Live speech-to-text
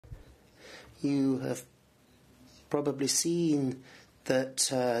You have probably seen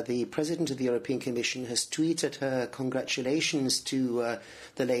that the President of the European Commission has tweeted her congratulations to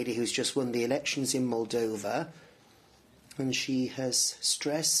the lady who's just won the elections in Moldova, and she has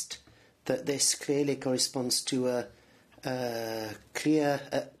stressed that this clearly corresponds to a clear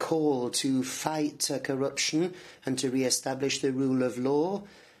call to fight corruption and to re-establish the rule of law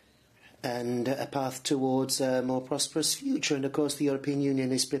and a path towards a more prosperous future. And of course the European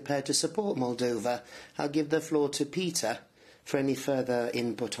Union is prepared to support Moldova. I'll give the floor to Peter for any further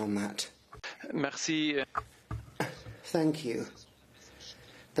input on that. Merci. Thank you.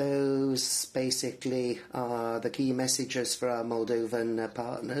 Those basically are the key messages for our Moldovan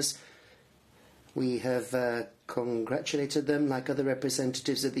partners. We have congratulated them like other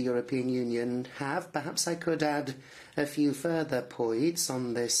representatives of the European Union have. Perhaps I could add a few further points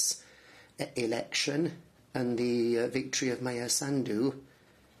on this election and the victory of Maia Sandu.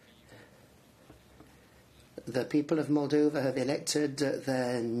 The people of Moldova have elected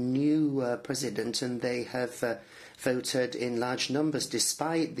their new president, and they have voted in large numbers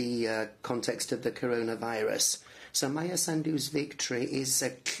despite the context of the coronavirus. So Maia Sandu's victory is a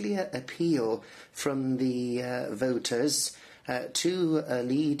clear appeal from the voters to a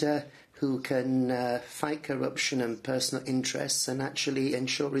leader who can fight corruption and personal interests and actually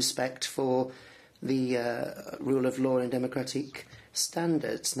ensure respect for the rule of law and democratic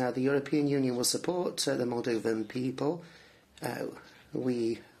standards. Now, the European Union will support the Moldovan people.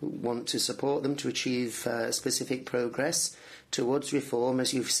 We want to support them to achieve specific progress towards reform,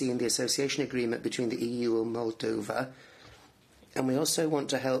 as you've seen the association agreement between the EU and Moldova. And we also want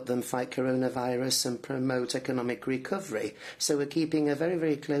to help them fight coronavirus and promote economic recovery. So we're keeping a very,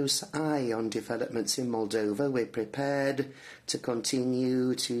 very close eye on developments in Moldova. We're prepared to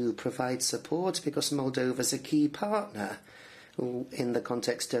continue to provide support because Moldova is a key partner in the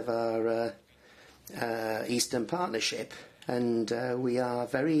context of our Eastern Partnership. And we are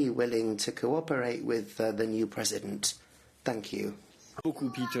very willing to cooperate with the new president. Thank you.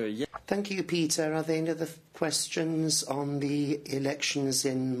 Thank you, Peter. Are there any other questions on the elections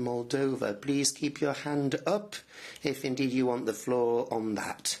in Moldova? Please keep your hand up if indeed you want the floor on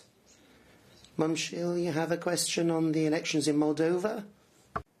that. Munshil, you have a question on the elections in Moldova?